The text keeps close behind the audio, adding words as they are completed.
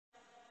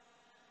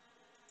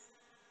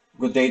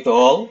Good day to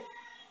all.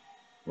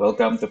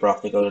 Welcome to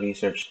Practical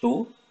Research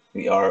 2.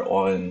 We are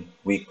on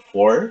week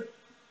 4.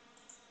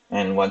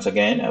 And once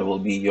again, I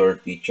will be your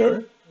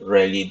teacher,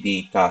 Relly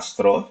D.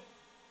 Castro.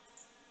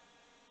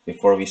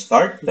 Before we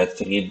start,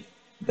 let's read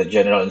the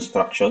general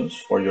instructions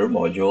for your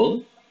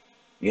module.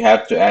 You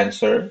have to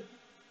answer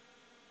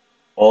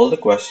all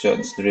the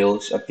questions,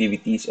 drills,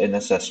 activities, and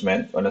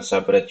assessment on a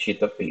separate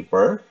sheet of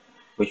paper,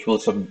 which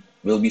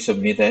will be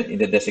submitted in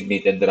the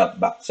designated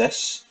drop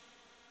boxes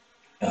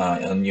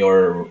on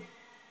your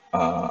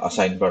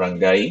assigned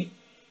barangay.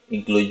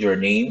 Include your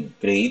name,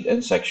 grade, and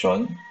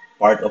section,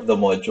 part of the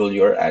module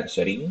you're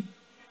answering,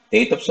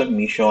 date of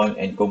submission,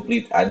 and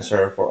complete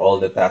answer for all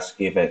the task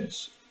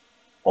givens.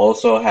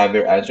 Also, have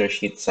your answer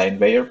sheet signed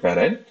by your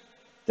parent.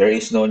 There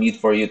is no need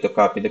for you to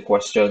copy the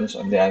questions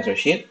on the answer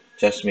sheet.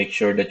 Just make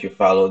sure that you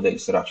follow the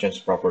instructions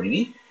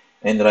properly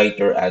and write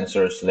your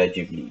answers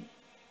legibly.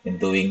 In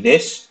doing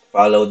this,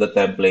 follow the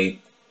template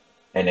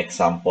and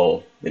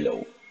example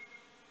below.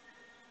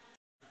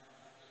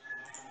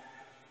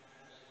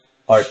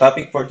 Our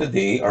topic for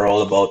today are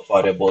all about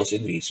variables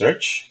in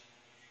research.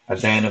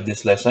 At the end of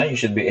this lesson, you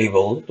should be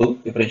able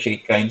to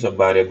differentiate kinds of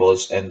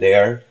variables and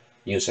their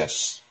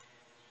uses.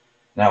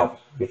 Now,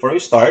 before we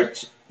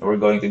start, we're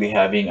going to be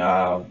having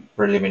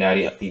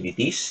preliminary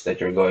activities that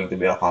you're going to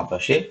be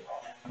accomplishing.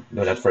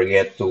 Do not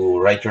forget to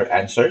write your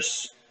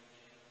answers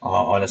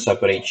on a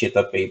separate sheet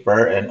of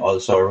paper and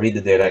also read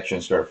the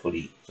directions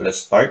carefully. So let's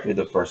start with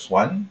the first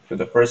one. So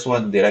the first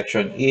one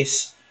direction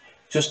is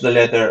choose the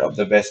letter of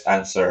the best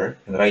answer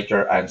and write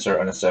your answer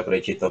on a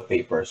separate sheet of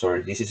paper.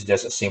 So this is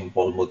just a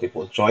simple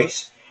multiple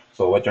choice.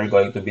 So what you're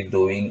going to be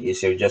doing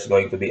is you're just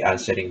going to be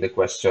answering the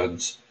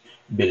questions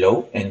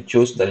below and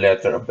choose the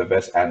letter of the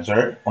best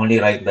answer.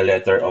 Only write the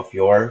letter of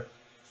your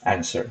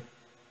answer.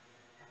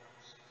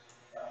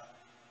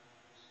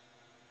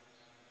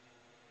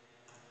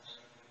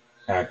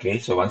 Okay,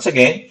 so once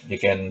again, you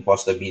can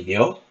pause the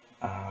video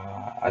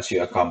as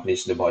you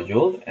accomplish the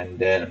module, and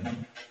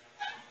then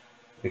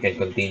we can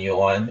continue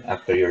on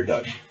after you're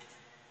done.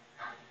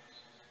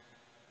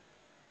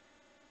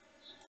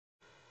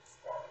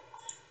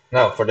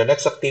 Now, for the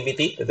next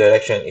activity, the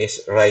direction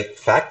is write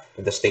fact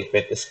if the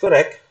statement is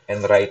correct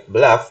and write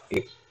bluff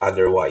if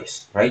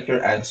otherwise. Write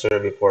your answer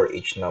before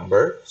each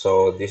number.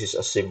 So this is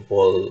a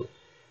simple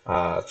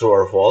true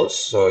or false.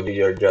 So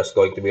you're just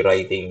going to be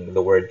writing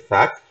the word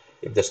fact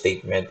if the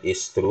statement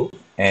is true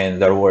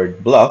and the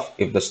word bluff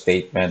if the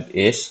statement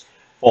is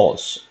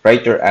false.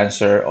 Write your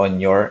answer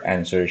on your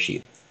answer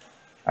sheet.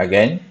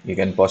 Again, you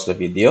can pause the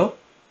video,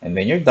 and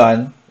when you're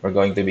done, we're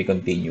going to be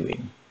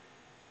continuing.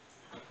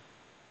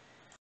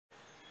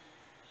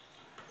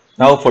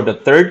 Now for the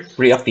third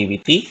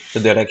pre-activity,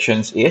 the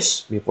directions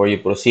is, before you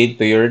proceed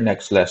to your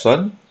next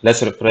lesson,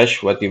 let's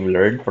refresh what you've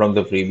learned from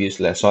the previous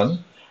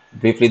lesson.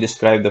 Briefly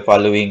describe the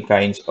following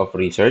kinds of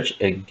research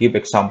and give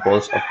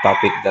examples of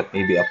topics that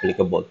may be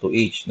applicable to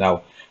each.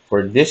 Now,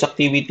 for this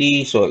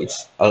activity, so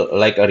it's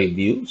like a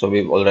review. So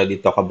we've already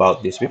talked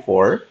about this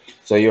before.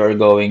 So you're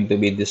going to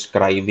be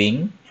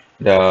describing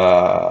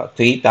the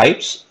three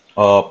types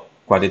of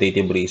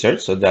quantitative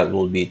research. So that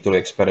will be through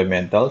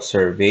experimental,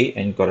 survey,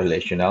 and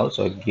correlational.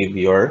 So give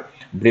your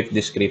brief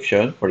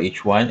description for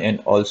each one and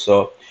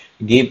also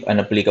give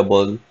an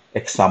applicable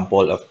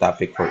example of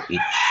topic for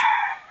each.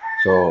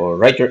 So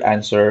write your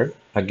answer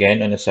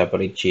again on a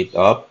separate sheet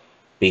of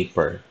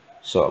paper.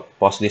 So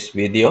pause this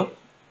video.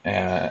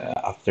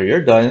 After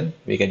you're done,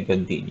 we can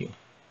continue.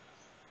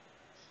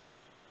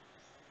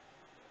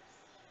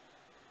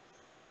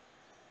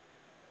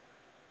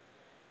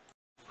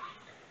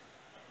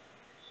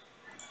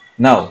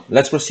 Now,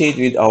 let's proceed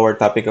with our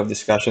topic of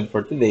discussion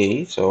for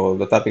today. So,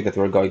 the topic that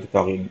we're going to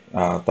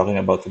talking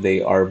about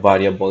today are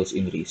variables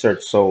in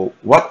research. So,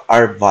 what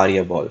are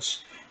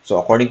variables? So,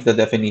 according to the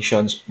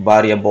definitions,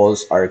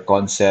 variables are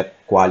concept,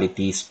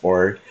 qualities,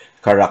 or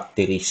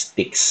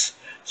characteristics.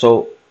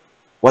 So,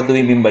 what do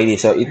we mean by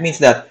this? So, it means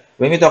that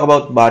when we talk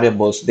about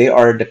variables, they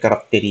are the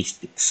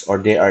characteristics or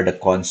they are the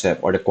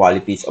concept or the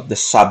qualities of the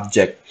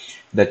subject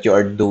that you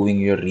are doing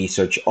your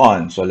research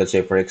on. So let's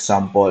say, for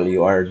example,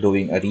 you are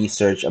doing a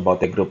research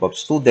about a group of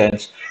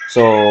students.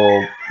 So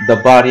the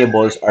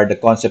variables are the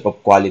concept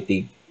of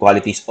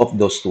qualities of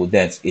those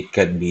students. It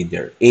can be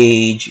their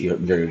age,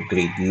 their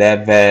grade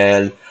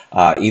level,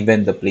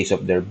 even the place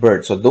of their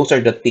birth. So those are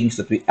the things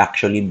that we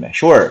actually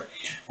measure.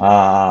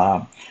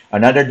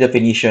 Another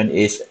definition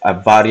is a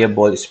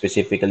variable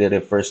specifically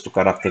refers to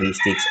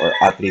characteristics or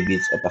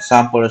attributes of a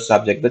sample or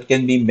subject that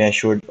can be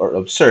measured or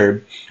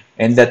observed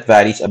and that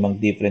varies among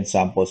different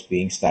samples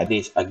being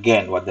studied.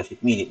 Again, what does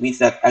it mean? It means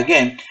that,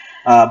 again,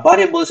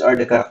 variables are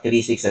the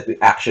characteristics that we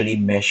actually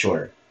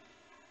measure,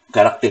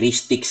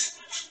 characteristics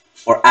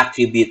or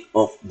attribute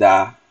of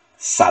the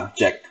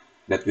subject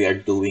that we are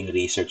doing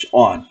research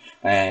on.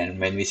 And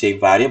when we say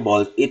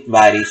variable, it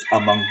varies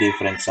among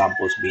different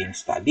samples being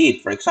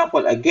studied. For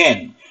example,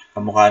 again,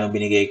 kamukha nung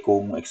binigay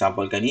kong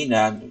example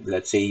kanina,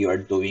 let's say you are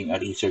doing a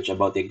research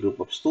about a group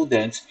of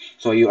students,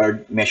 so you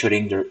are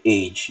measuring their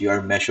age, you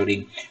are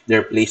measuring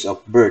their place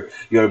of birth,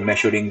 you are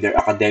measuring their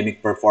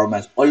academic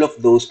performance. All of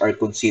those are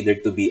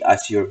considered to be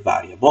as your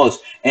variables,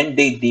 and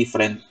they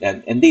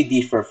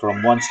differ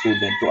from one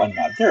student to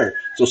another.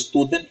 So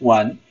student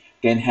 1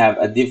 can have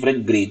a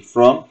different grade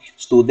from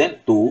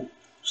student 2,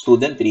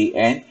 student 3,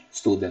 and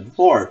student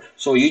 4.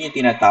 So yun yung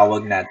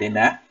tinatawag natin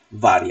na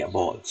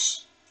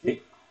variables.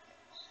 Okay?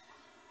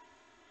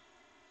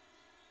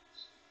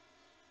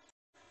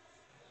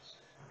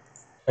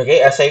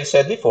 Okay, as I've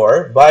said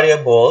before,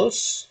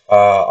 variables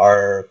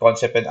are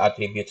concept and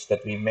attributes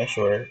that we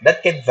measure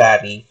that can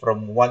vary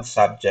from one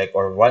subject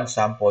or one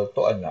sample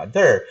to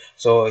another.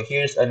 So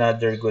here's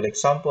another good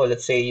example.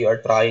 Let's say you are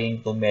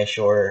trying to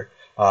measure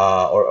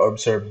or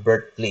observe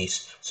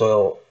birthplace.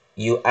 So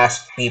you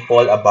ask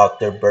people about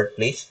their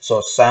birthplace.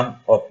 So some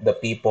of the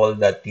people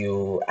that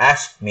you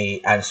ask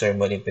may answer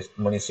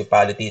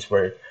municipalities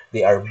where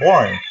they are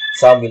born.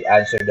 Some will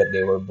answer that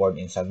they were born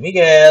in San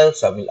Miguel.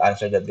 Some will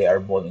answer that they are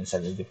born in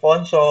San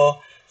Ildefonso,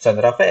 San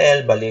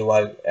Rafael,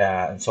 Baliwag,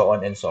 and so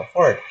on and so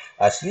forth.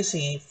 As you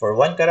see, for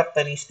one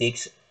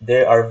characteristics,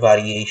 there are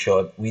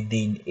variation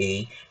within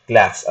a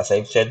class. As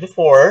I've said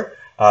before,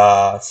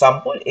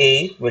 sample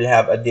A will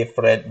have a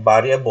different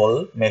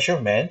variable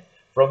measurement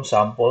from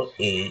sample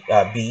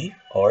B,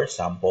 or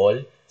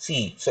sample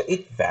C. So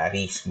it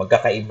varies.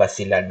 Magkakaiba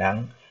sila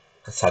ng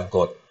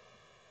sagot.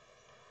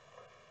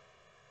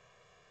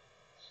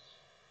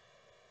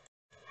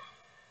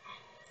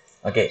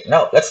 Okay,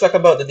 now let's talk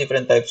about the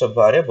different types of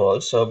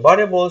variables. So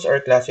variables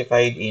are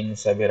classified in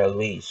several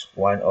ways.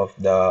 One of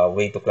the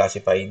way to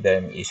classify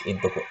them is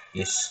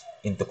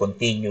into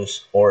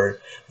continuous or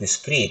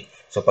discrete.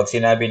 So pag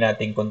sinabi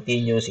natin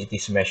continuous, it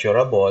is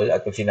measurable,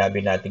 at pag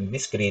sinabi natin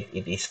discrete,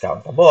 it is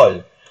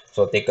countable.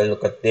 So take a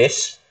look at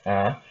this.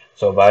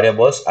 So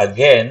variables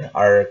again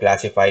are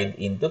classified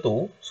into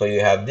two. So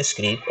you have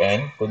discrete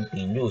and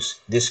continuous.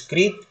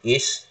 Discrete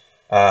is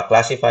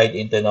classified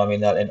into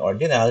nominal and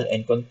ordinal,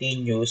 and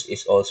continuous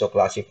is also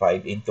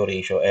classified into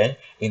ratio and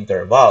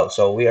interval.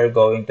 So we are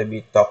going to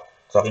be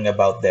talking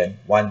about them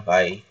one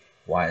by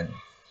one.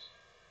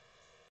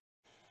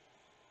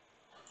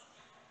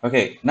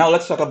 Okay, now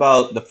let's talk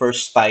about the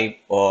first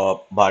type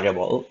of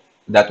variable.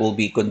 That will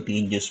be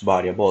continuous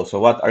variables. So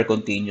what are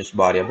continuous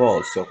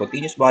variables? So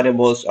continuous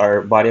variables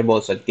are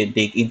variables that can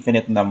take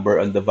infinite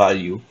number on the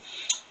value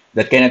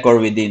that can occur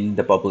within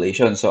the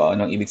population. So,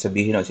 anong ibig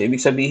sabihin nun? So,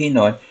 ibig sabihin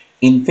nun,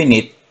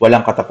 infinite,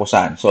 walang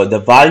katapusan. So, the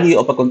value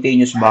of a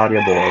continuous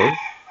variable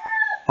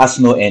has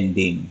no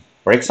ending.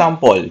 For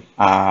example,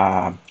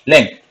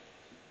 length.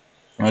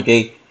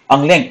 Okay?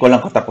 Ang length,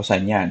 walang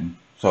katapusan yan.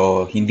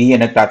 So, hindi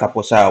yan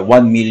nagtatapos sa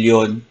 1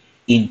 million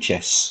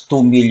inches,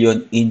 2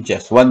 million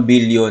inches, 1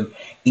 billion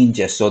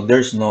inches. So,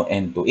 there's no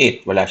end to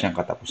it. Wala siyang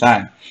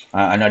katapusan.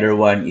 Another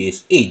one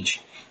is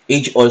age.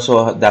 Age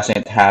also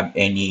doesn't have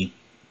any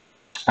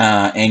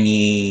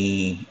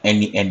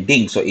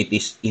ending, so it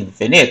is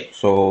infinite.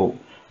 So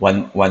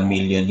 1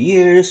 million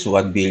years,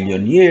 1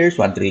 billion years,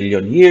 1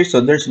 trillion years,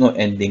 so there's no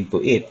ending to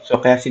it. So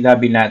kaya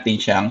sinabi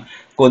natin siyang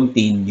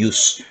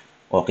continuous.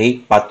 Okay,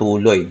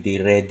 patuloy,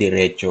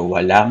 dire-diretso,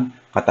 walang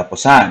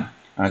katapusan.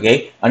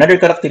 Okay, another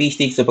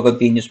characteristics of a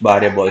continuous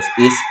variables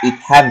is it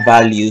have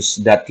values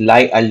that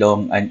lie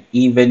along an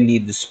evenly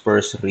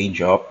dispersed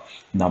range of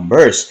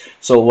numbers.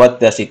 So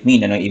what does it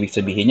mean? Ano ibig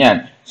sabihin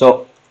yan?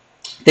 So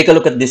take a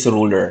look at this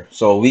ruler.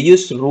 So we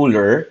use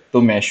ruler to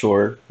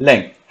measure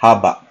length,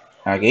 haba.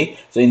 Okay,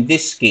 so in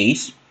this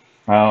case,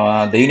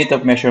 the unit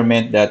of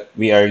measurement that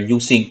we are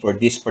using for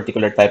this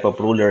particular type of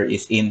ruler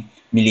is in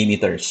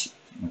millimeters.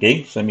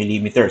 Okay, so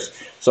millimeters.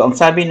 So ang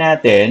sabi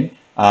natin,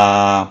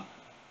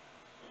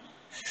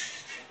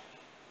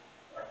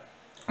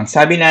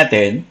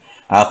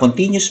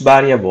 continuous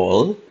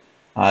variable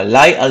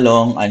lie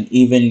along an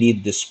evenly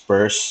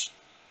dispersed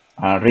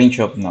range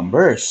of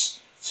numbers.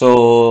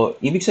 So,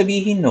 ibig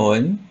sabihin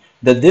nun,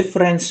 the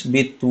difference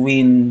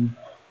between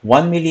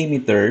 1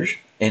 millimeter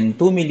and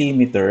 2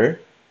 millimeter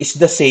is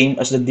the same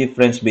as the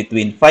difference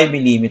between 5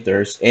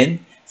 millimeters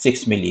and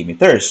 6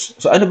 millimeters.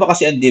 So, ano ba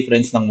kasi ang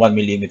difference ng 1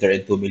 millimeter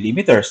and 2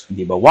 millimeters?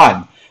 Hindi ba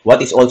 1?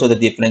 What is also the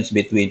difference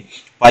between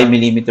 5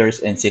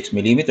 millimeters and 6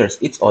 millimeters?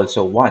 It's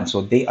also 1.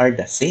 So, they are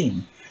the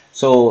same.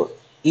 So,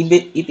 it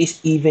is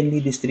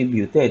evenly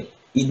distributed.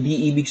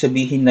 Hindi ibig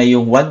sabihin na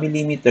yung 1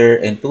 millimeter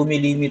and 2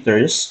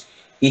 millimeters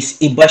is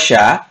iba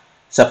siya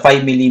sa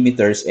 5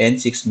 millimeters and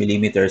 6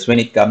 millimeters when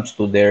it comes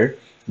to their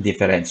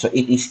difference. So,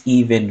 it is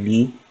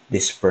evenly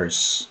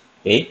dispersed.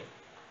 Okay?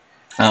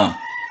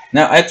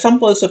 Now,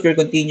 examples of your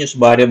continuous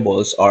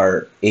variables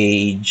are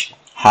age,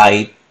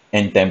 height,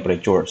 and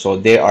temperature. So,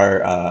 they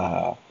are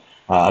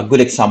a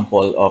good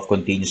example of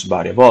continuous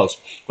variables.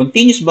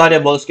 Continuous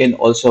variables can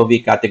also be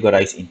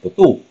categorized into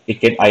two. It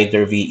can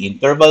either be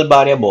interval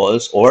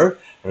variables or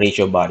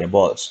ratio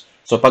variables.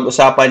 So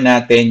pag-usapan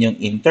natin yung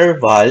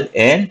interval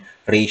and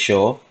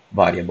ratio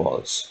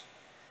variables.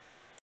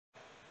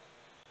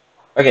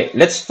 Okay,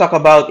 let's talk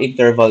about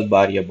interval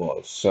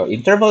variables. So,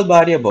 interval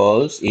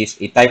variables is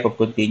a type of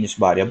continuous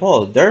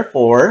variable.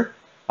 Therefore,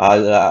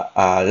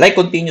 like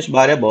continuous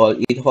variable,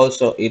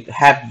 it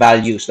have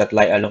values that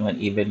lie along an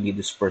evenly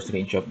dispersed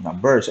range of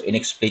numbers. So,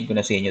 in-explain ko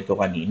na sa inyo to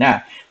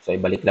kanina. So,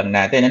 ibalik lang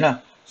natin,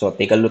 ano? So,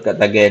 take a look at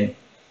again.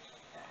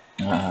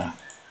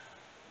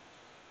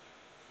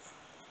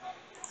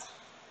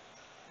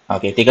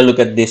 Okay, take a look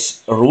at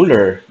this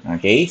ruler.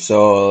 Okay,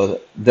 so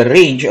the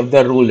range of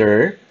the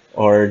ruler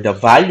or the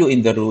value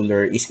in the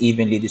ruler is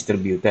evenly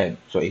distributed.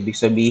 So, ibig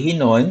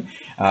sabihin nun,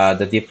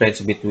 the difference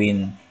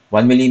between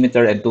 1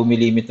 millimeter and 2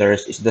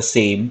 millimeters is the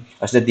same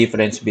as the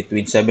difference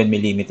between 7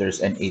 millimeters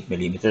and 8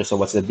 millimeters. So,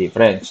 what's the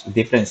difference? The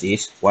difference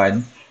is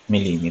 1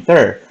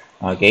 millimeter.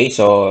 Okay,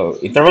 so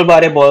interval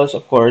variables,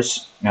 of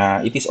course,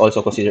 it is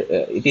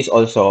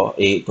also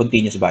a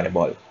continuous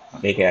variable.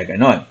 Okay, kaya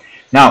ganon.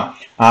 Now,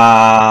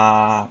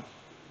 uh,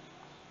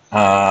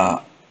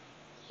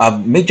 a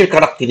major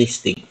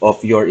characteristic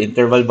of your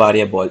interval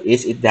variable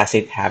is it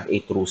doesn't have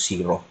a true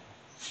zero.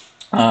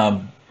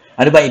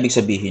 Ano ba ibig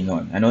sabihin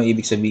nun? Ano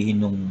ibig sabihin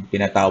nung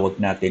tinatawag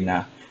natin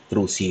na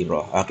true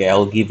zero? Okay,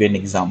 I'll give you an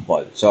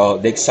example. So,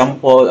 a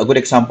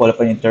good example of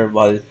an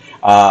interval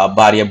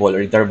variable or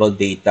interval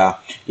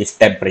data is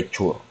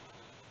temperature.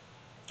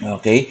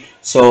 Okay,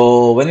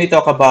 so when we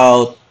talk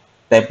about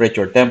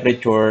temperature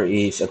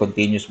is a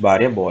continuous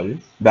variable.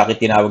 Bakit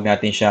tinawag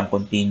natin siyang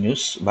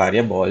continuous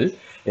variable?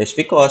 Is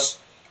because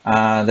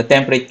the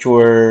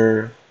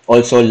temperature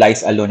also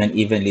lies alone an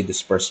evenly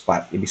dispersed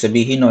path. Ibig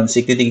sabihin nun,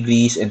 60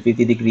 degrees and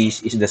 50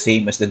 degrees is the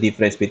same as the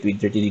difference between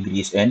 30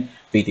 degrees and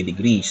 50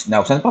 degrees.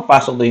 Now, saan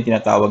papasok doon yung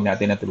tinatawag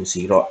natin na true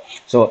zero?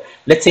 So,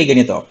 let's say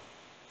ganito.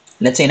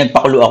 Let's say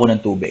nagpakulo ako ng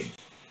tubig.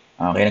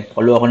 Okay,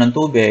 nagpakulo ako ng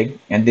tubig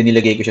and then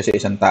nilagay ko siya sa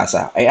isang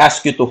tasa. I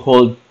ask you to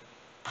hold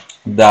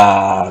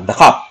the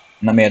cup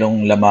na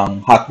merong lamang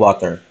hot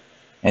water.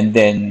 And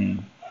then,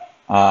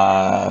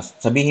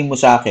 sabihin mo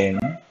sa akin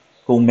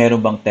kung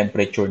meron bang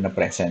temperature na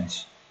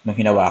presence nung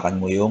hinawakan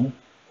mo yung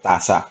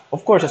tasa.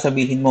 Of course,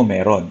 sasabihin mo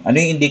meron. Ano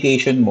yung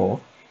indication mo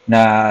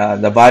na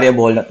the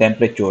variable na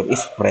temperature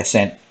is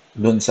present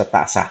dun sa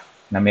tasa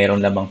na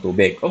meron lamang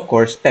tubig? Of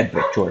course,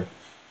 temperature.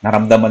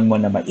 Naramdaman mo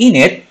na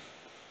mainit.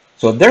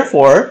 So,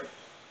 therefore,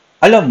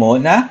 alam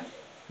mo na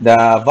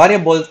the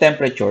variable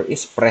temperature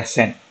is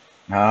present.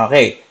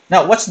 Okay.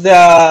 Now, what's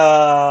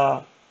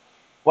the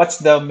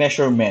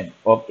measurement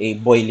of a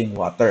boiling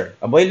water?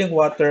 A boiling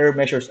water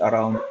measures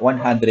around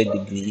 100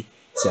 degree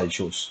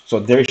Celsius.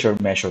 So, there's your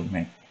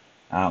measurement.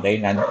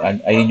 Okay,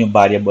 ayun yung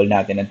variable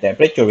natin ng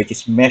temperature which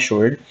is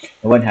measured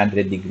na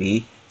 100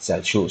 degree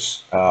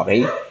Celsius.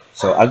 Okay?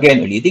 So,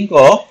 again, ulitin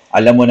ko,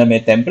 alam mo na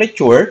may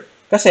temperature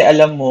kasi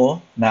alam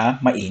mo na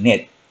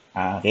mainit.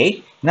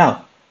 Okay?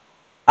 Now,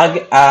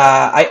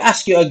 I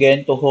ask you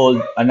again to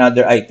hold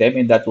another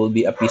item and that will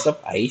be a piece of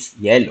ice,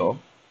 yellow.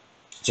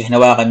 So,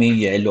 hinawakan kami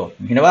yung yellow.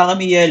 Hinawakan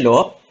kami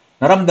yellow,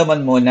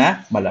 naramdaman mo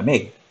na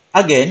malamig.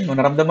 Again, nung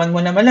naramdaman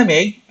mo na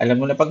malamig, alam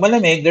mo na pag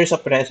malamig, there's a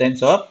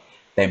presence of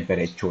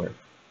temperature.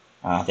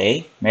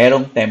 Okay?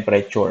 Merong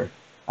temperature.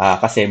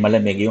 Kasi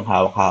malamig yung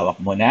hawak-hawak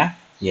mo na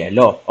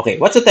yellow. Okay,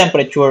 what's the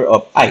temperature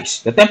of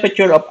ice? The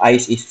temperature of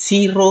ice is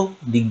 0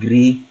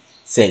 degree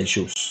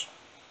Celsius.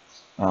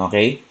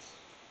 Okay?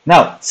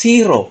 Now,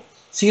 0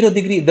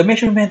 degree, the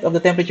measurement of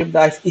the temperature of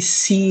the ice is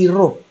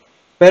 0.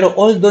 Pero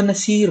although na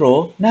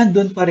 0,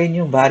 nandun pa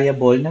rin yung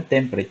variable na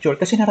temperature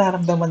kasi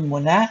nararamdaman mo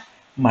na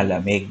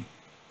malamig.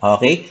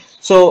 Okay?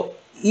 So,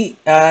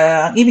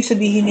 ang ibig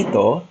sabihin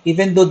nito,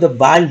 even though the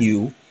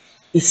value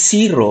is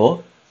 0,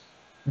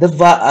 the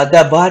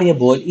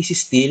variable is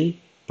still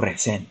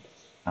present.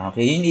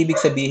 Okay? Yun yung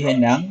ibig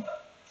sabihin ng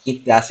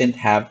it doesn't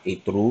have a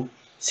true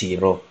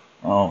zero.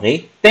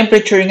 Okay?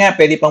 Temperature nga,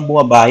 pwede pang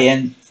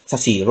bumabayan sa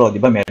zero. Di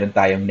ba? Meron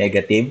tayong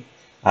negative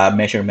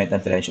measurement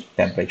ng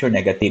temperature,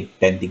 negative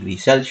 10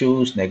 degrees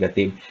Celsius,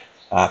 negative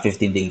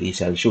 15 degrees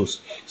Celsius.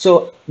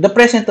 So, the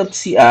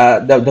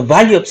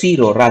value of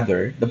zero,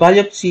 the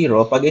value of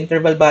zero, pag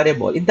interval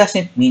variable, it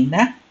doesn't mean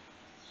na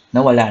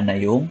nawala na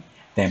yung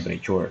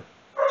temperature.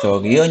 So,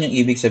 yun yung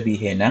ibig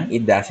sabihin ng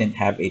it doesn't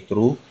have a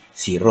true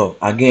zero.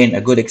 Again,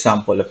 a good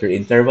example of your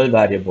interval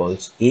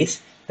variables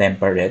is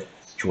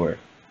temperature.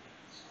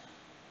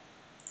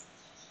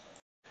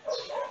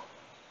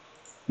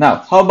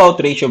 Now, how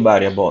about ratio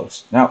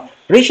variables? Now,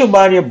 ratio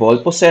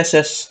variable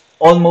possesses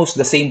almost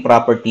the same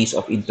properties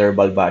of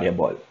interval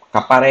variable.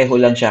 Kapareho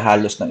lang siya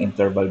halos ng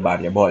interval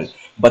variable.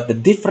 But the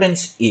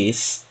difference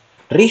is,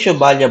 ratio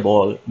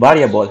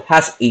variable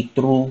has a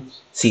true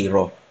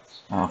zero.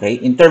 Okay?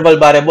 Interval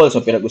variables,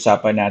 so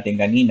pinag-usapan natin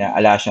kanina,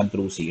 ala siyang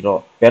true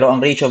zero. Pero ang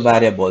ratio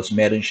variables,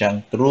 meron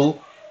siyang true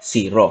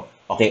zero.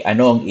 Okay,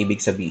 ano ang ibig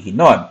sabihin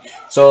nun?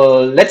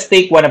 So, let's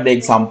take one of the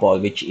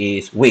example, which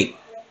is weight.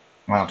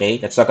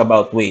 Okay, let's talk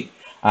about weight.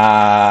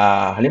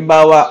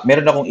 Halimbawa,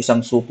 meron akong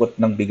isang supot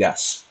ng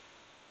bigas.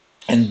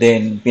 And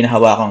then,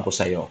 pinahawakan ko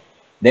sa'yo.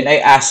 Then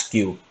I ask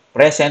you,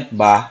 present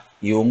ba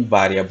yung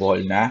variable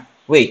na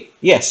weight.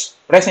 Yes,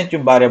 present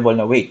yung variable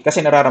na weight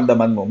kasi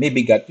nararamdaman mo may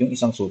bigat yung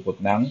isang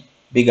supot ng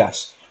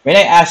bigas. When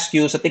I ask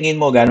you, sa tingin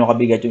mo, gaano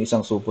kabigat yung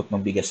isang supot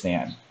ng bigas na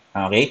yan?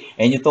 Okay?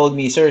 And you told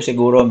me, sir,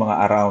 siguro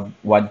mga around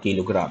 1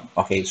 kilogram.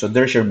 Okay, so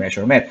there's your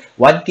measurement.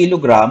 1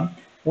 kilogram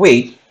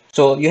weight,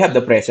 so you have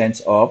the presence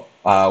of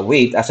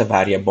weight as a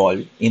variable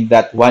in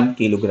that 1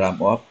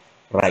 kilogram of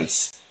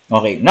rice.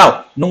 Okay,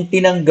 now, nung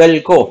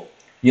tinanggal ko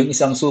yung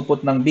isang supot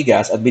ng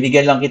bigas at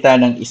binigyan lang kita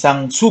ng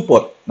isang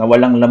supot na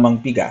walang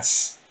lamang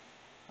bigas,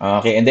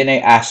 okay, and then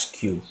I ask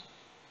you,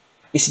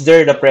 is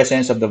there the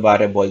presence of the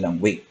variable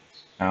ng weight?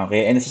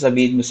 Okay, and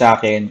sasabihin mo sa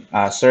akin,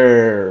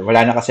 sir,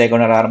 wala na kasi ako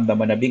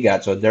nararamdaman na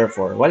bigat, so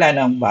therefore, wala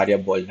nang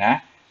variable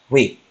na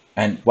weight.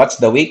 And what's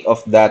the weight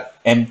of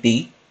that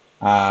empty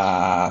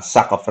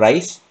sack of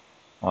rice?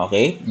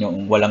 Okay,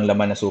 yung walang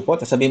laman na supot.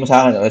 Sasabihin mo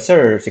sa akin,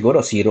 sir, siguro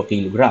 0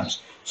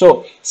 kilograms.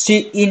 So,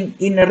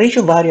 in a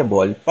ratio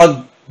variable,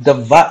 pag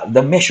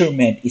the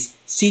measurement is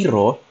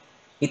 0,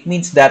 it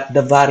means that the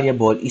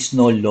variable is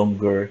no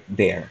longer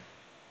there.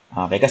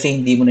 Okay, kasi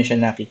hindi mo na siya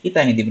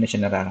nakikita, hindi mo na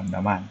siya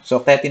nararamdaman.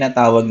 So, kaya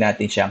tinatawag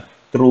natin siyang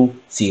true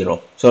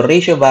zero. So,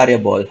 ratio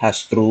variable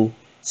has true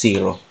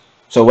zero.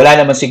 So, wala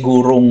naman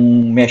sigurong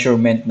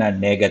measurement na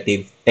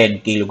negative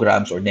 10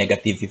 kilograms or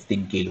negative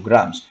 15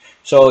 kilograms.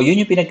 So, yun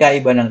yung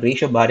pinagkaiba ng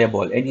ratio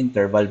variable and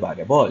interval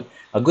variable.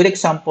 A good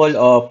example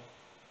of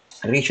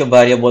ratio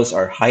variables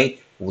are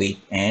height, weight,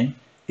 and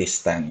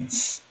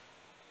distance.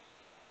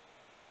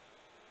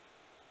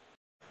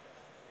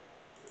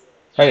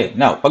 Okay,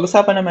 now,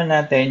 pag-usapan naman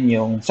natin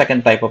yung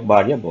second type of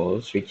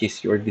variables, which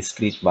is your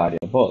discrete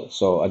variable.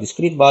 So, a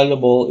discrete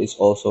variable is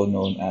also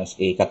known as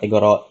a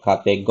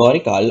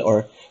categorical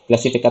or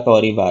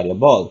classificatory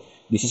variable.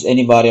 This is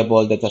any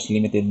variable that has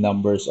limited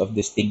numbers of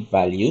distinct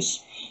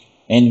values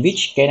and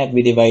which cannot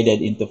be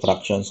divided into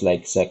fractions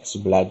like sex,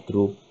 blood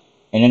group,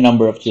 and a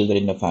number of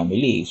children in the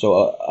family.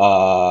 So,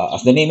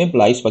 as the name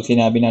implies, pag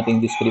sinabi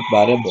natin discrete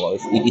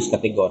variables, it is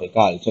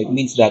categorical. So, it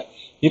means that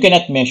you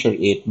cannot measure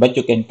it, but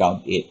you can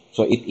count it.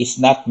 So, it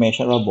is not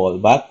measurable,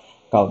 but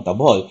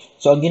countable.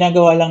 So, ang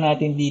ginagawa lang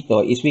natin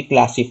dito is we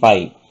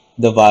classify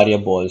the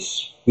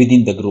variables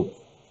within the group.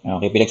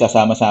 Okay,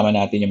 pinagsasama-sama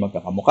natin yung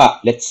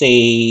magkakamuka. Let's say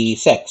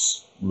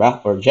sex,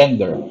 ba? Or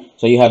gender.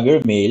 So, you have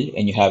your male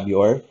and you have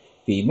your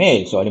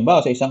female. So,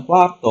 halimbawa, sa isang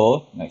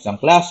kwarto, na isang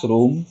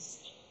classroom,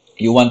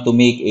 you want to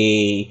make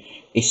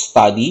a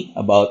study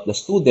about the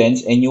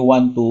students and you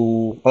want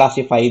to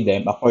classify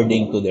them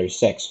according to their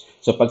sex.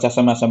 So,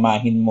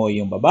 pagsasama-samahin mo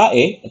yung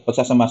babae at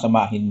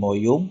pagsasama-samahin mo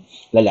yung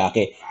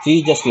lalaki. So,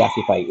 you just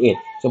classify it.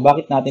 So,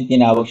 bakit natin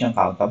tinawag siyang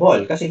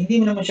countable? Kasi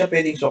hindi mo naman siya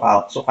pwedeng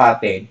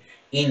sukatin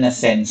in a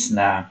sense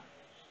na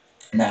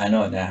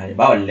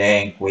halimbawa,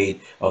 length,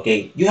 weight.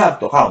 Okay, you have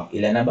to count.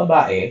 Ilan ang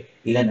babae,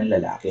 ilan ang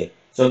lalaki.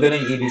 So,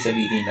 ganun yung ibig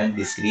sabihin ng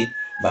discrete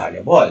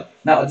variable.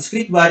 Now, a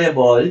discrete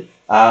variable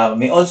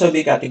may also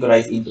be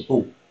categorized into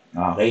two.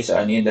 Okay, so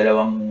ano yung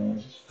dalawang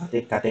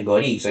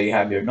category? So, you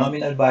have your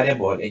nominal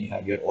variable and you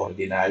have your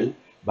ordinal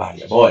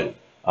variable.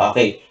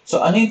 Okay,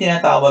 so ano yung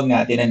tinatawag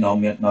natin na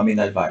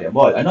nominal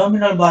variable? A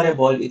nominal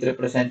variable, it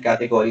represents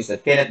categories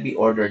that cannot be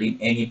ordered in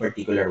any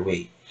particular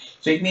way.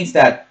 So, it means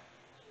that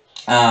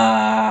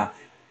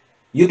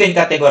you can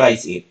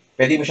categorize it.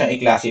 Pwede mo siyang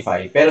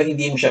i-classify, pero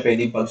hindi mo siya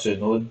pwedeng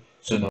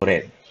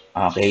pagsunod-sunurin.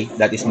 Okay?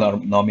 That is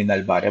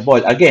nominal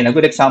variable. Again, a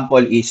good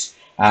example is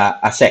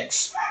a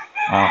sex.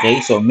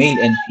 Okay? So, male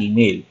and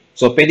female.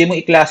 So, pwede mo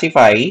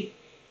i-classify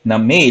na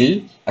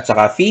male at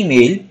saka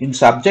female yung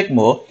subject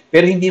mo,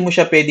 pero hindi mo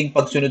siya pwedeng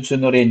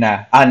pagsunod-sunurin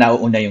na,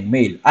 nauuna yung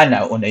male,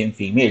 nauuna yung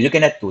female. You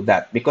cannot do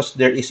that because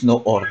there is no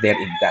order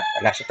in that.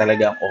 Wala siya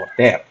talaga ang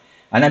order.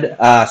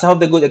 Some of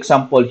the good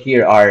example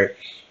here are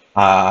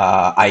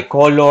eye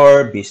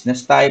color,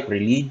 business type,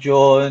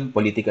 religion,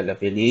 political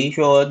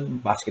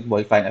affiliation,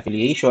 basketball fan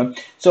affiliation.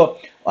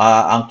 So,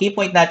 ang key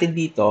point natin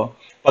dito,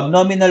 pag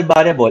nominal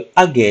variable,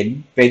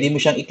 again, pwede mo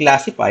siyang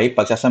i-classify,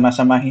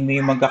 pagsasama-samahin mo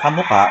yung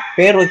magkakamuka,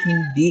 pero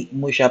hindi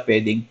mo siya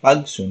pwedeng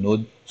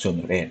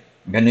pagsunod-sunurin.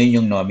 Ganun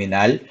yung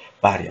nominal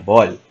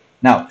variable.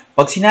 Now,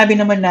 pag sinabi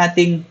naman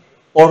nating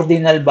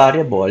ordinal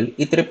variable,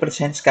 it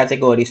represents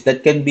categories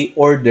that can be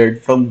ordered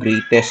from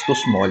greatest to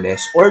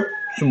smallest or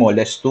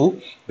smallest to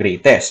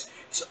greatest.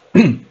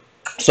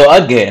 So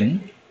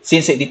again,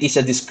 since it is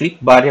a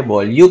discrete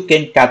variable, you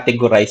can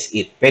categorize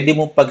it. Pwede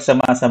mo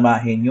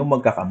pagsama-samahin yung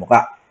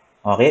magkakamuka.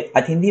 Okay?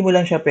 At hindi mo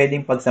lang siya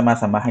pwedeng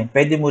pagsama-samahin.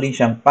 Pwede mo rin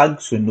siyang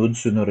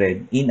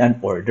pagsunod-sunurin in an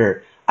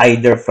order,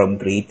 either from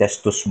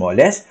greatest to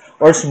smallest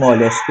or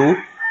smallest to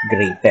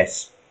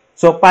greatest.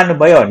 So, paano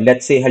ba yon?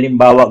 Let's say,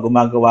 halimbawa,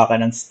 gumagawa ka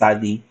ng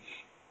study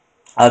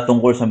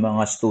tungkol sa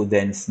mga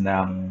students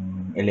ng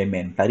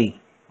elementary.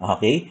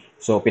 Okay?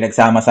 So,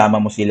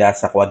 pinagsama-sama mo sila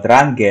sa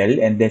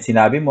quadrangle and then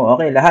sinabi mo,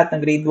 okay, lahat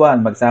ng grade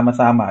 1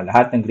 magsama-sama,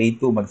 lahat ng grade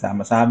 2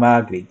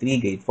 magsama-sama, grade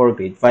 3, grade 4,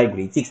 grade 5,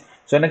 grade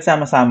 6. So,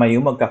 nagsama-sama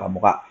yung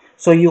magkakamuka.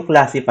 So, you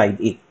classified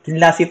it.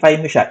 Kinlassify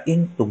mo siya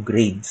into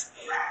grades.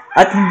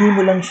 At hindi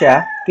mo lang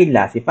siya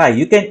kinlassify.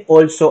 You can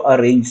also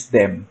arrange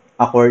them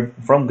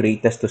from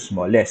greatest to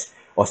smallest.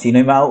 O, sino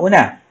yung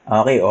mauuna?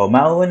 Okay, o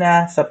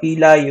mauuna sa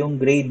pila yung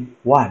grade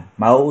 1,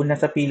 mauuna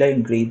sa pila yung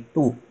grade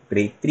 2,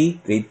 grade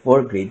 3, grade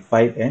 4, grade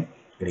 5, and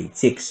grade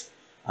 6.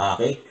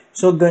 Okay?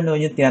 So,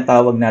 ganun yung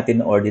tinatawag natin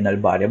na ordinal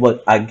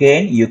variable.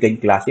 Again, you can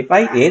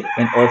classify it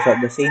and also at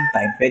the same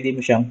time, pwede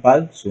mo siyang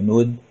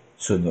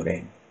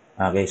pagsunod-sunurin.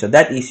 Okay, so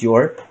that is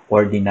your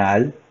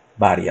ordinal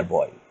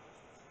variable.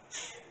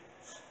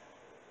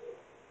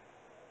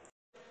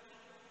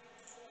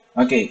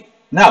 Okay.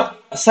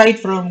 Now, aside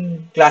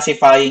from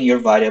classifying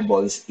your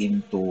variables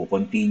into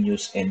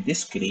continuous and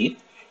discrete,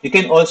 you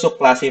can also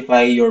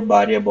classify your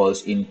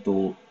variables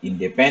into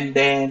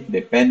independent,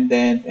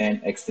 dependent, and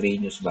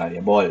extraneous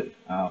variable.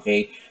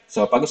 Okay?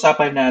 So,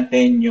 pag-usapan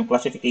natin yung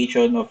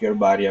classification of your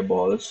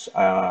variables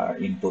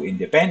into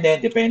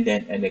independent,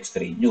 dependent, and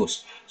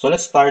extraneous. So,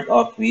 let's start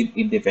off with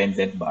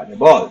independent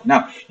variable.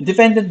 Now,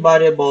 independent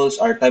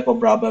variables are type of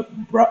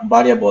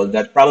variable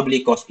that probably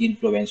cause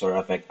influence or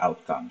affect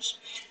outcomes.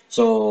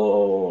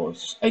 So,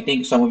 I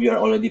think some of you are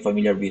already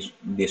familiar with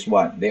this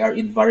one. They are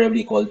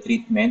invariably called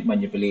treatment,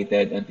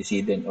 manipulated,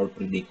 antecedent, or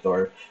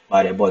predictor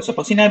variables. So,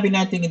 pag sinabi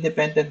natin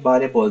independent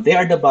variable, they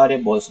are the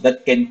variables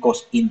that can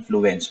cause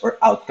influence or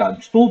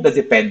outcomes to the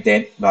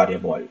dependent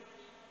variable.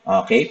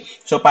 Okay?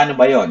 So, paano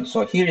ba yon?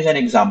 So, here is an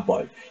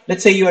example.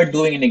 Let's say you are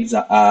doing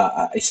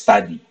a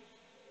study.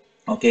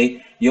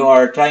 Okay, you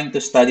are trying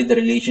to study the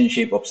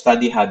relationship of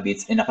study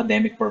habits and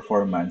academic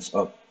performance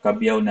of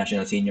Cabiao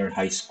National Senior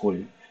High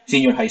School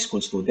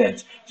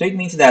students. So it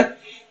means that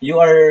you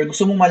are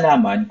gusto mong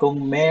malaman kung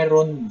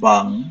meron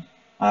bang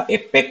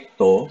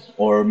epekto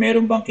or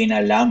meron bang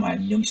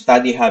kinalaman yung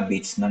study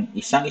habits ng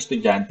isang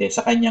estudyante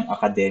sa kanyang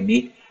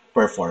academic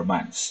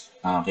performance.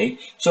 Okay?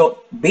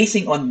 So,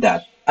 basing on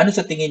that, ano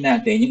sa tingin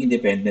natin yung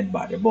independent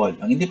variable?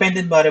 Ang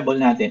independent variable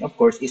natin, of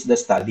course, is the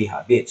study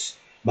habits.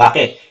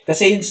 Bakit?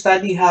 Kasi yung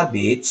study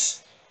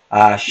habits,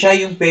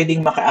 siya yung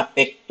pwedeng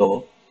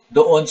makaapekto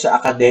doon sa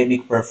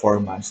academic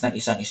performance ng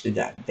isang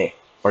estudyante.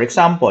 For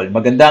example,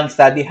 maganda ang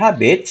study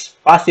habits,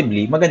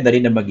 possibly maganda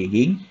rin ang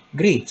magiging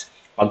grades.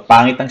 Pag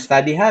pangit ang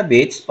study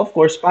habits, of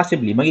course,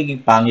 possibly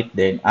magiging pangit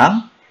din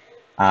ang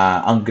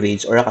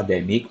grades or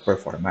academic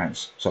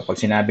performance. So, pag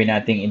sinabi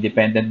nating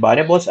independent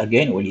variables,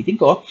 again, ulitin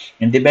ko,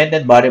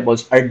 independent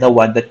variables are the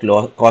one that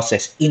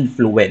causes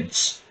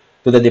influence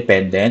to the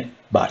dependent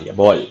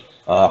variable.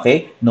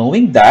 Okay?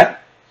 Knowing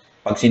that,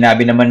 pag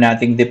sinabi naman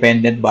nating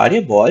dependent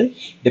variable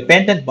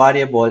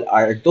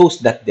are those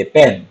that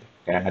depend.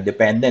 Kaya nga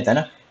dependent,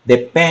 ano?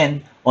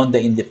 Depend on the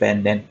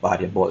independent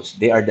variables.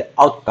 They are the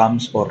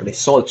outcomes or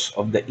results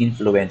of the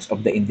influence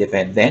of the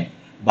independent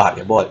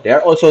variable. They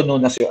are also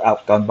known as your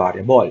outcome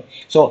variable.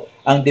 So,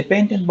 ang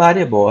dependent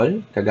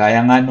variable,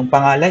 kagaya nga nung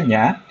pangalan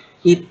niya,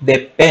 it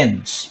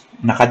depends.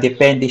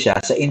 Nakadepende siya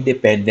sa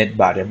independent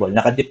variable.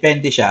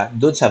 Nakadepende siya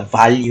doon sa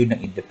value ng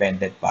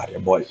independent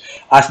variable.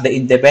 As the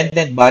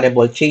independent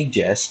variable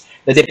changes,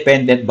 the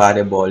dependent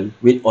variable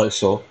will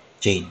also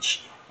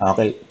change.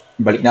 Okay,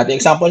 balik natin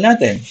example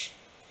natin.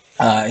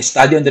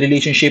 Study on the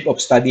relationship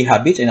of study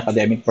habits and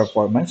academic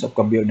performance of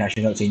Cambio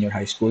National Senior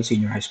High School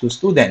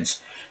students.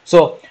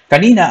 So,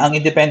 kanina, ang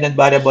independent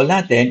variable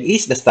natin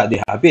is the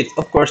study habits.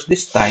 Of course,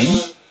 this time,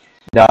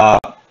 the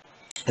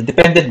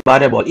dependent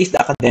variable is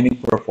the academic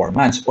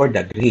performance or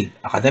the grade.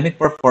 Academic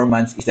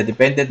performance is the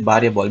dependent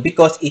variable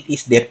because it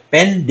is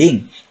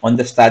depending on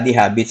the study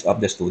habits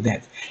of the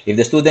student. If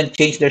the student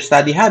change their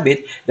study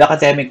habit, the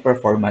academic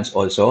performance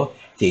also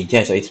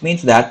changes. So it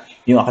means that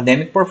yung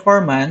academic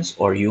performance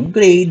or yung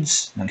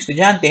grades ng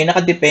estudyante,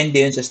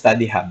 nakadepende yun sa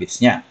study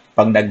habits niya.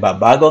 Pag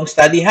nagbabago ang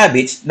study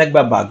habits,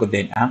 nagbabago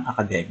din ang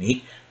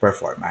academic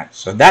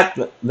performance. So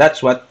that's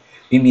what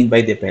we mean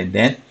by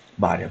dependent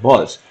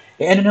variables.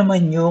 Ano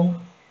naman yung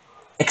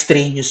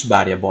extraneous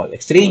variable?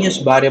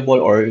 Extraneous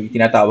variable or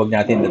tinatawag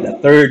natin na the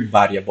third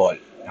variable.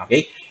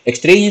 Okay?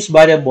 Extraneous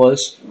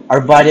variables are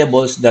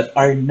variables that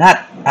are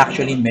not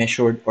actually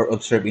measured or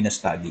observed in a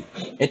study.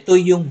 Ito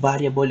yung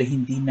variable na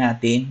hindi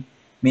natin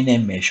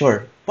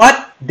mine-measure.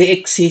 But they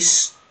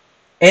exist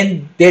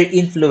and their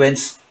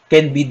influence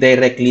can be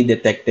directly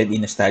detected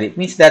in a study. It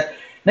means that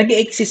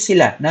nag-exist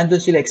sila,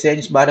 nandun sila,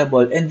 extraneous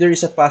variable, and there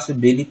is a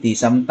possibility,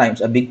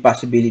 sometimes a big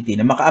possibility,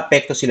 na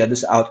maka-apekto sila doon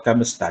sa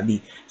outcome of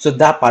study. So,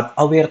 dapat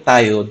aware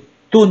tayo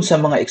dun sa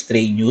mga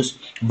extraneous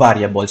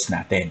variables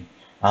natin.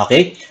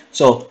 Okay?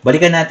 So,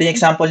 balikan natin yung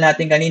example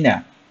natin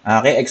kanina.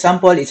 Okay,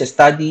 example is a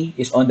study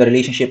is on the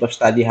relationship of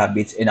study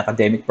habits and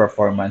academic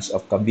performance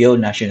of Cabiao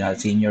National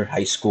Senior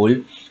High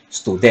School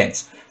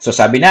students. So,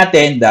 sabi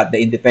natin that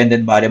the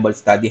independent variable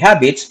study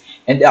habits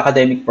and the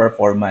academic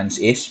performance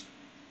is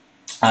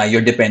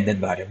your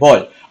dependent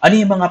variable. Ano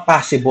yung mga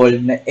possible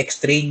na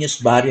extraneous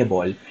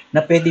variable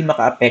na pwedeng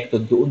maka-apekto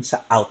doon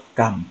sa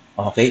outcome?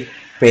 Okay?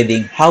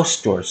 Pwedeng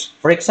house chores.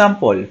 For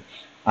example,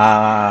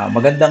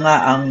 maganda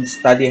nga ang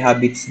study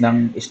habits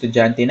ng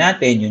estudyante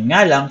natin. Yun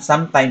nga lang,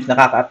 sometimes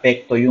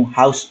nakaka-apekto yung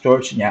house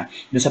chores niya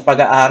doon sa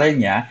pag-aaral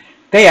niya,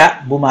 kaya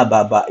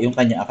bumababa yung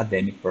kanyang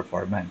academic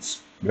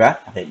performance.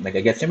 Diba? Okay,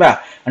 nagagets niyo ba?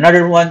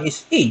 Another one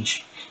is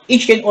age.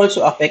 Age can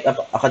also affect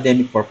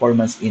academic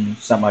performance in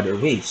some other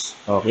ways.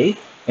 Okay?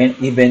 and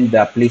even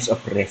the place of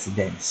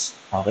residence.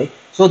 Okay?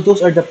 So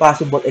those are the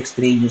possible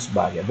extraneous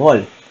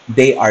variable.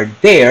 They are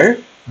there,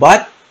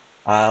 but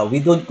we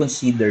don't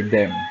consider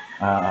them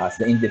as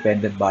the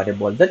independent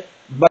variable,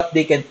 but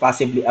they can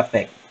possibly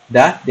affect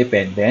the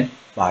dependent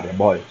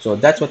variable. So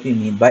that's what we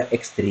mean by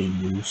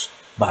extraneous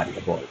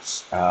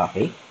variables.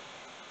 Okay?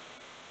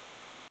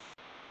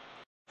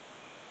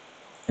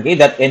 Okay,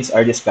 that ends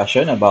our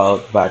discussion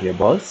about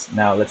variables.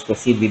 Now let's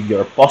proceed with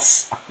your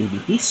post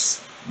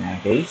activities.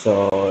 Okay,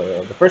 so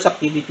the first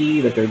activity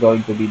that you're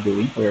going to be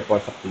doing for your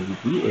post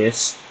activity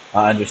is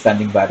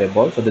understanding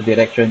variables. So the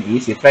direction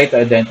is you try to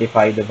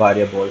identify the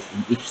variables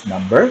in each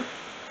number.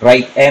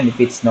 Write M if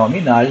it's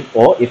nominal,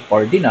 O if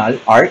ordinal,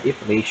 R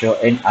if ratio,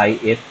 and I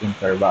if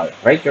interval.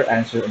 Write your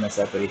answer on a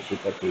separate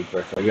sheet of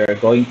paper. So you're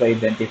going to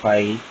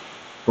identify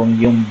kung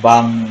yung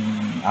bang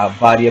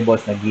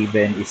variables na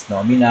given is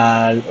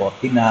nominal,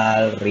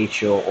 ordinal,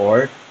 ratio,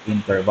 or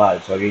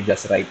interval. So you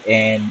just write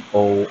N,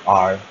 O,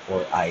 R,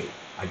 or I.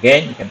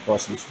 Again, you can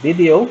pause this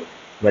video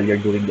while you're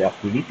doing the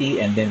activity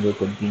and then we'll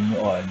continue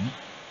on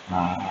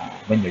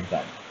when you're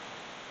done.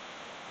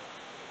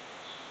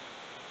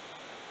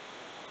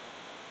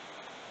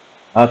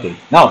 Okay,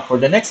 now for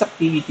the next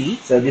activity,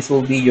 so this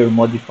will be your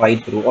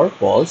modified true or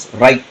false.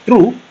 Write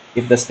true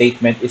if the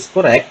statement is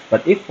correct, but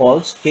if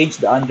false, change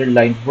the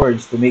underlined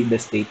words to make the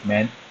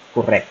statement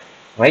correct.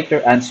 Write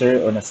your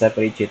answer on a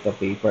separate sheet of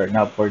paper.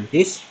 Now for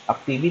this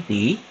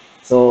activity,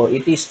 so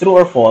it is true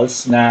or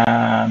false na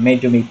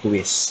medyo may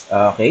twist.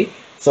 Okay,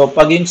 so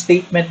pag yung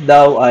statement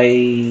daw ay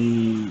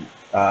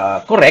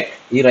correct,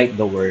 you write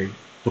the word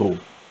true.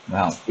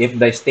 Now, if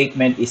the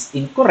statement is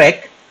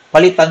incorrect,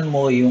 palitan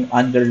mo yung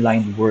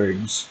underlined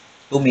words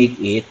to make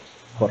it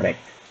correct.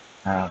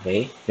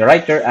 Okay? You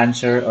write your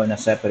answer on a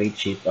separate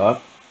sheet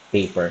of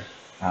paper.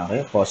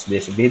 Okay? Pause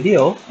this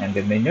video and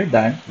then when you're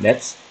done,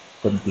 let's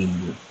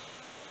continue.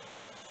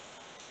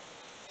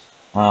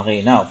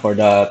 Okay, now for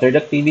the third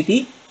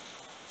activity,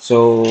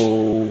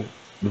 so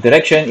the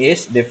direction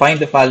is define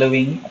the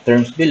following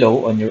terms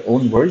below on your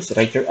own words.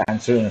 Write your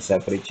answer on a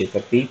separate sheet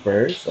of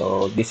paper.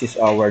 So this is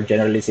our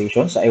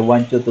generalizations. I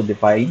want you to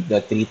define the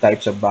three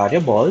types of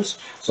variables.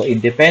 So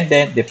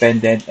independent,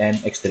 dependent,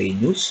 and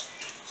extraneous.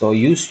 So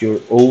use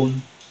your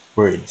own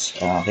words.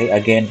 Okay,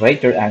 again,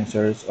 write your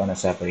answers on a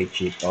separate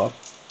sheet of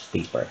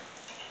paper.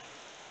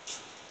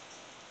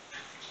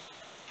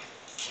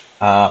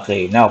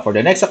 Okay, now for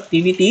the next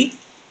activity,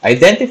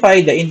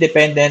 identify the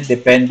independent,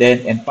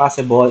 dependent, and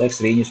possible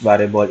extraneous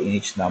variable in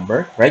each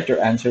number. Write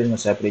your answer in a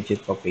separate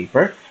sheet of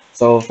paper.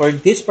 So for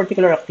this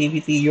particular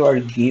activity, you are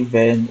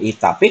given a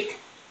topic,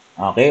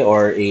 okay,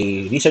 or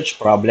a research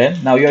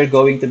problem. Now you are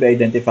going to be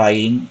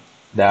identifying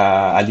the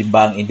alin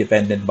ba ang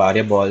independent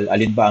variable,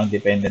 alin ba ang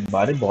dependent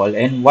variable,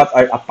 and what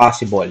are a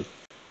possible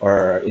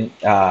or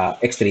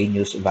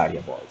extraneous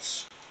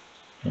variables.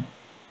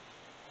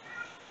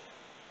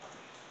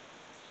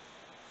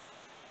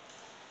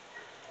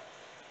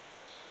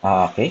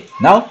 Okay,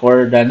 now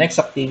for the next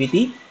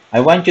activity,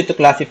 I want you to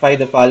classify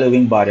the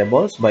following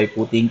variables by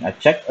putting a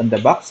check on the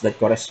box that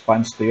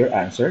corresponds to your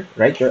answer.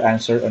 Write your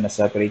answer on a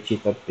separate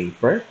sheet of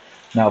paper.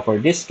 Now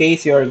for this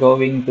case, you are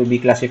going to be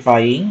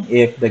classifying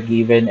if the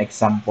given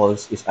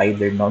examples is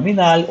either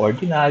nominal,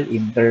 ordinal,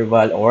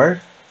 interval, or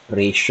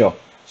ratio.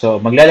 So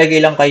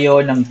maglalagay lang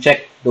kayo ng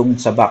check dun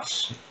sa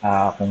box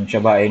kung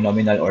siya ba ay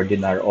nominal,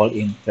 ordinal, all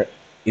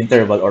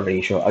interval, or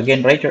ratio.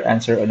 Again, write your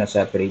answer on a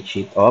separate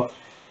sheet of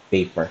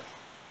paper.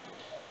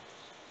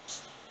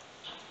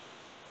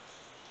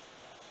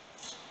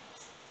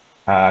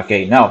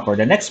 Okay, now for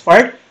the next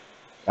part,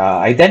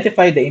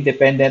 identify the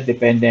independent,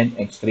 dependent,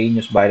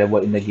 extraneous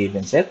variable in the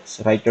given set.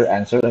 Write your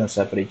answer on a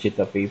separate sheet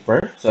of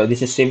paper. So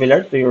this is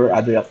similar to your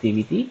other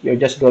activity. You're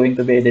just going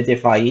to be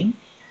identifying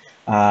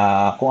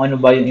kung ano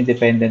ba yung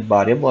independent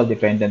variable,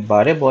 dependent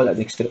variable, and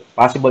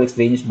possible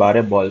extraneous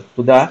variable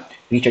to the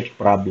research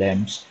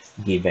problems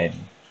given.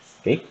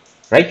 Okay,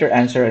 write your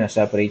answer on a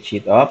separate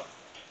sheet of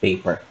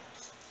paper.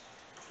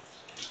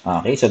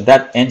 Okay, so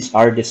that ends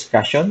our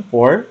discussion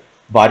for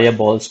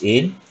variables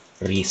in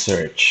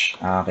research.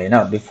 Okay,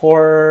 now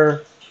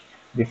before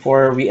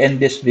we end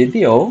this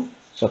video,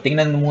 so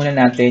tingnan muna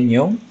natin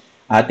yung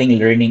ating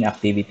learning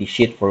activity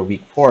sheet for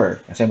week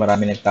 4 kasi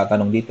marami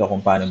nagtatanong dito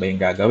kung paano ba yung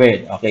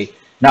gagawin. Okay,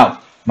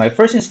 now my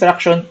first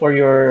instruction for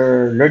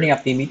your learning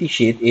activity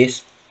sheet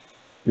is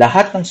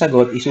lahat ng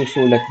sagot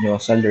isusulat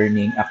nyo sa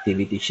learning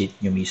activity sheet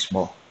nyo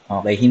mismo.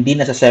 Okay, hindi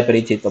na sa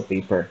separate sheet of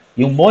paper.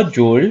 Yung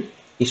module,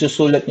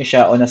 isusulat nyo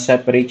siya on a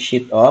separate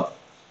sheet of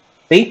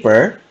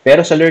paper,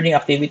 pero sa learning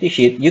activity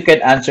sheet, you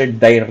can answer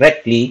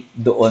directly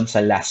doon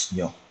sa last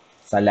nyo.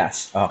 Sa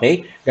last,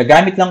 okay?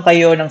 Gagamit lang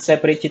kayo ng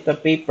separate sheet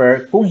of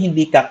paper kung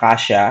hindi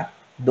kakasya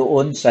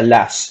doon sa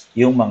last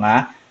yung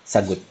mga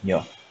sagot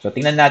nyo. So,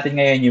 tingnan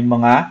natin ngayon yung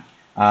mga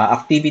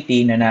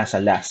activity na nasa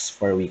last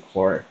for week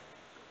 4.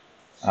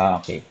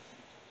 Okay.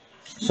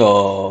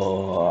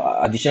 So,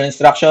 additional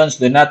instructions,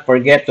 do not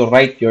forget to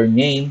write your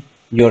name,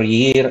 your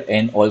year,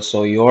 and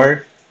also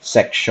your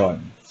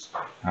section.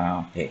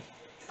 Okay.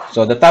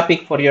 So the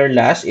topic for your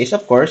last is,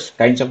 of course,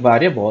 kinds of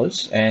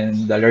variables,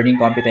 and the learning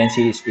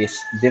competencies is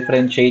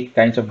differentiate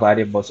kinds of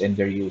variables and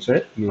their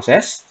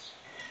uses.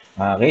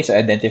 Okay, so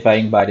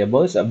identifying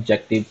variables.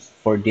 Objective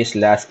for this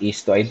last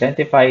is to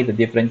identify the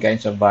different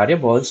kinds of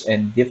variables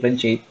and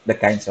differentiate the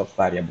kinds of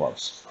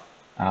variables.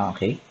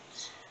 Okay.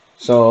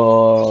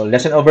 So,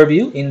 lesson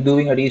overview. In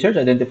doing a research,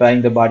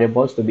 identifying the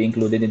variables to be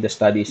included in the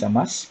study is a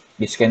must.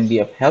 This can be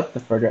of help to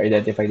further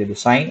identify the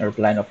design or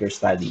plan of your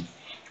study.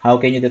 How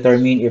can you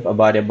determine if a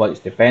variable is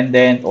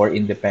dependent or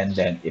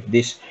independent? If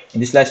this In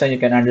this lesson, you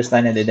can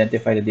understand and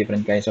identify the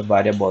different kinds of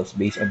variables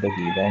based on the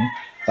given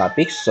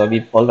topics. So,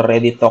 we've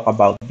already talked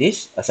about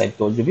this. As I've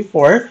told you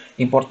before,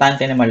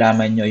 importante na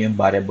malaman nyo yung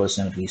variables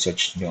ng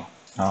research nyo.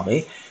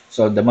 Okay?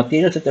 So the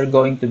materials that you're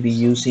going to be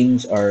using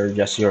are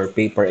just your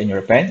paper and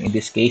your pen. In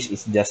this case,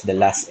 it's just the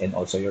last and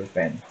also your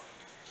pen.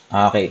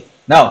 Okay.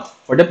 Now,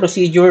 for the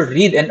procedure,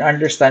 read and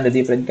understand the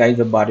different kinds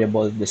of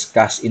variables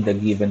discussed in the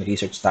given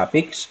research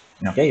topics.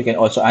 Okay. You can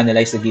also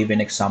analyze the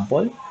given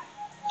example.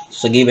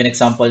 So give an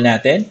example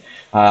natin.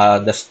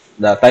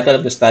 The title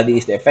of the study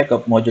is The Effect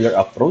of Modular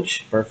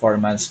Approach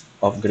Performance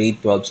of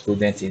Grade 12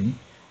 Students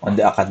on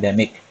the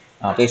Academic.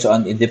 Okay, so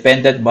ang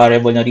independent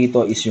variable na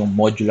rito is yung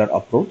modular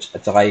approach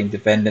at saka yung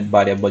dependent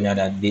variable niya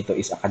na dito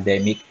is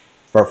academic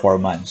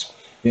performance.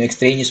 Yung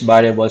extraneous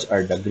variables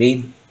are the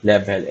grade,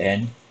 level,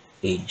 and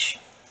age.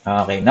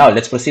 Okay, now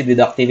let's proceed with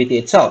the activity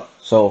itself.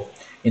 So,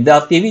 in the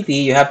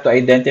activity, you have to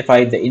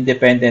identify the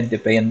independent,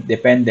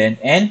 dependent,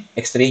 and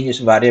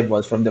extraneous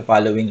variables from the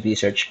following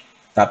research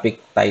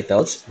topic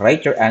titles.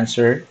 Write your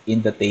answer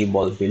in the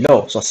table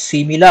below. So,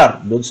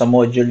 similar dun sa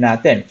module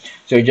natin.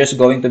 So, you're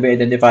just going to be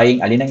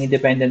identifying alin ang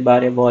independent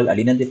variable,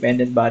 alin ang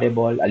dependent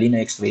variable, alin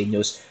ang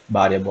extraneous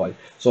variable.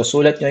 So,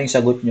 sulat nyo yung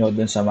sagot nyo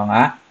dun sa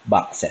mga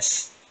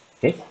boxes.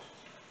 Okay?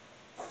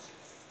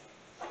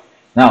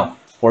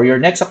 Now, for your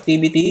next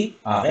activity,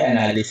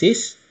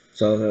 analysis.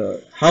 So,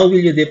 how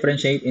will you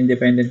differentiate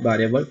independent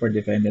variable for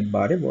dependent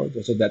variable?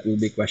 So, that will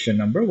be question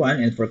number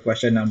 1. And for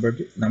question number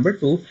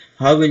 2,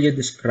 how will you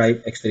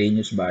describe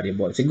extraneous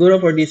variable? Siguro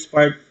for this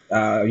part,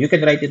 you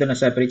can write it on a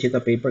separate sheet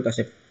of paper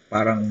kasi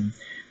parang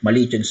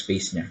maliit yung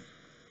space niya.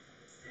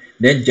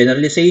 Then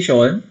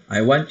generalization,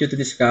 I want you to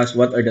discuss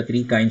what are the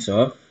three kinds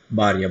of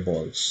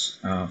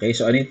variables. Okay,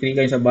 so ano yung three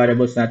kinds of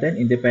variables natin?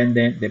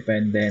 Independent,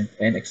 dependent,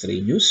 and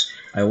extraneous.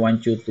 I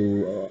want you to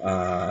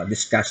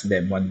discuss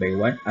them one by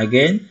one.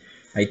 Again,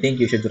 I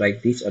think you should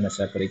write this on a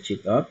separate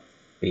sheet of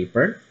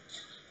paper.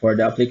 For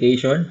the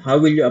application, how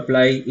will you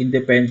apply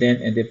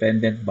independent and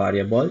dependent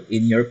variable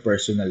in your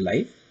personal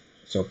life?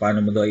 So,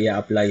 paano mo daw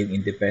i-apply yung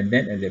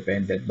independent and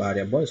dependent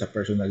variable sa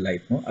personal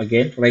life mo?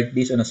 Again, write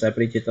this on a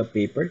separate sheet of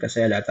paper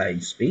kasi wala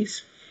tayong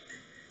space.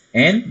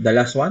 And the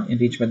last one,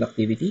 enrichment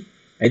activity.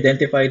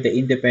 Identify the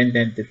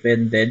independent,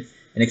 dependent,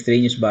 and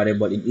extraneous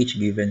variable in each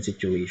given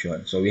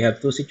situation. So, we have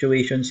two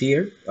situations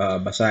here.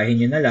 Basahin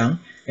nyo na lang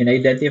and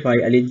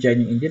identify alin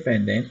dyan yung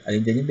independent,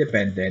 alin dyan yung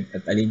dependent,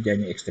 at alin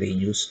dyan yung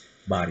extraneous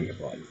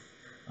variable.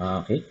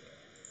 Okay.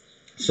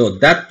 So,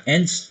 that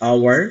ends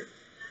our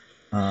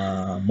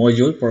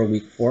module for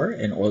week 4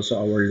 and also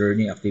our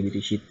learning activity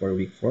sheet for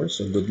week 4.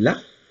 So good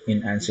luck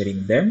in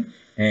answering them,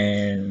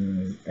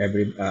 and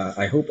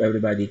I hope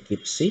everybody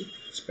keeps safe,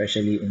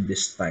 especially in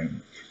this time.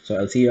 So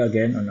I'll see you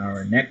again on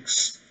our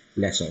next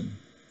lesson.